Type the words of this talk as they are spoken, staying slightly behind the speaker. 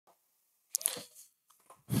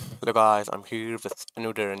Hello guys, I'm here with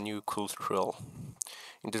another new cool tutorial.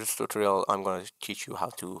 In this tutorial, I'm going to teach you how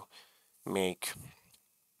to make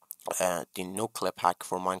the Noclip hack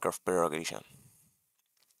for Minecraft Bedrock Edition.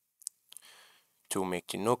 To make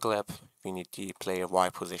the Noclip, we need the player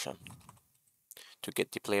Y position. To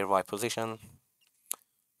get the player Y position,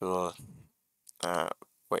 we'll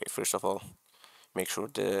first of all, make sure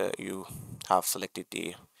that you have selected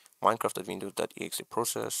the Minecraft.windows.exe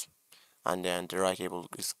process, and then the right label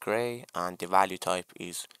is gray, and the value type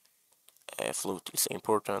is float is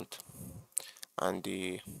important, and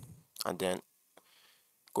then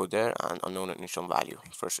go there and unknown initial value.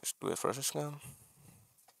 First is do a first scan.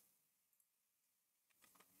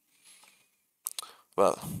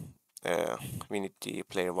 Well, we need the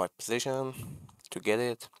player white position. To get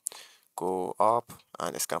it, go up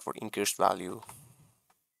and scan for increased value,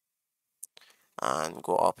 and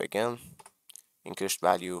go up again, increased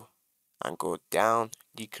value, and go down,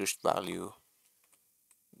 decreased value,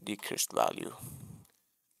 decreased value,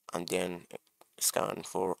 and then scan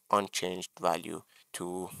for unchanged value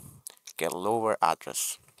to get lower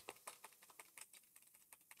address.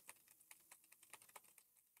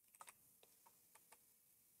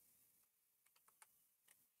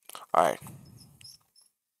 Alright,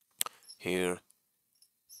 here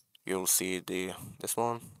you'll see this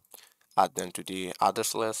one. Add them to the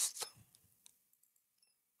address list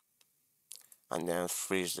and then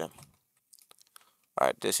freeze them.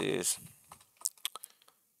 Alright, this is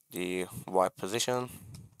the Y position.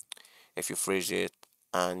 If you freeze it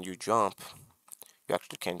and you jump, you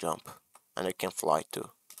actually can jump, and it can fly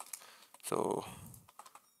too. So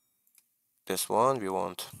this one we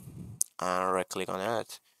want, and right click on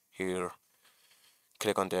it. Here,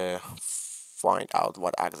 click on the find out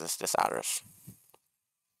what access this address.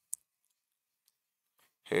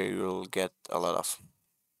 Here you'll get a lot of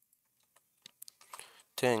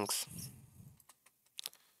things.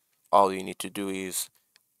 All you need to do is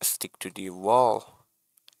stick to the wall,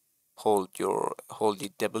 hold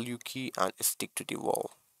the W key and stick to the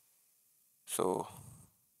wall. So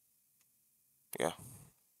yeah,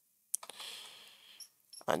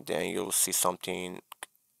 and then you'll see something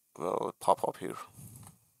will pop up here.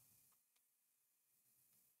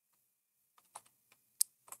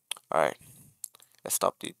 Alright, let's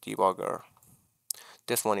stop the debugger.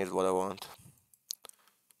 This one is what I want.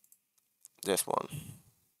 This one.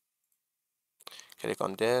 Click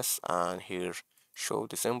on this and here show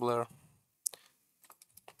the assembler.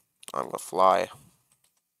 I'm gonna fly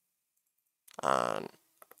and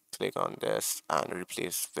click on this and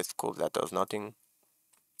replace with code that does nothing.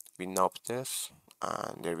 We knob this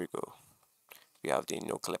and there we go. We have the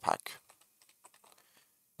Noclip hack.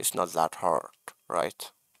 It's not that hard,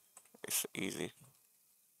 right? It's easy.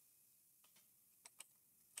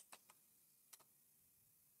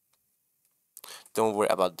 Don't worry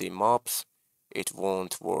about the mobs. It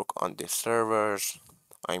won't work on the servers.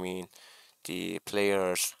 I mean, the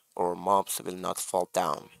players or mobs will not fall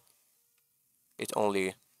down. It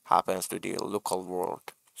only happens to the local world,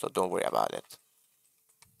 so don't worry about it.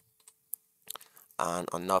 And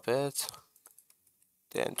unknop it,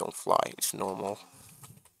 then don't fly, it's normal.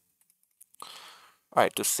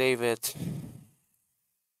 Alright, to save it,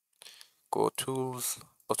 go tools,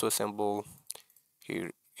 auto assemble,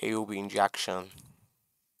 here AOB injection,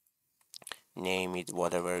 name it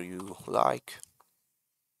whatever you like,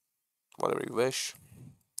 whatever you wish,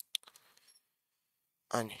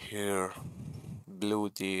 and here blue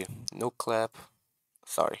the Noclip,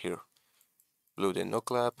 sorry, here blue the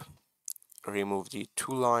Noclip, remove the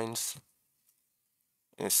two lines,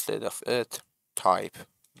 instead of it type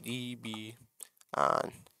db,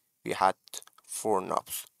 and we had 4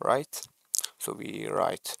 knobs, right? So we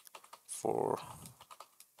write 4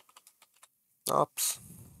 knobs,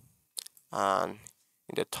 and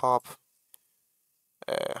in the top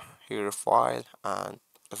here file and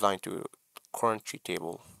assign to currency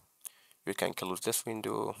table. We can close this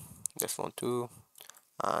window, this one too,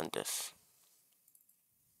 and this.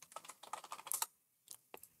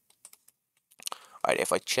 Alright,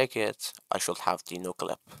 if I check it, I should have the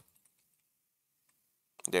Noclip.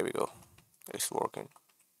 There we go, it's working.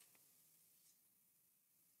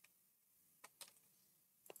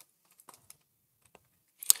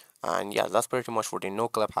 And yeah, that's pretty much for the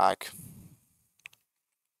Noclip hack.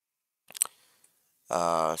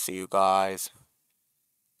 See you guys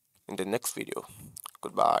in the next video.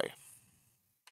 Goodbye.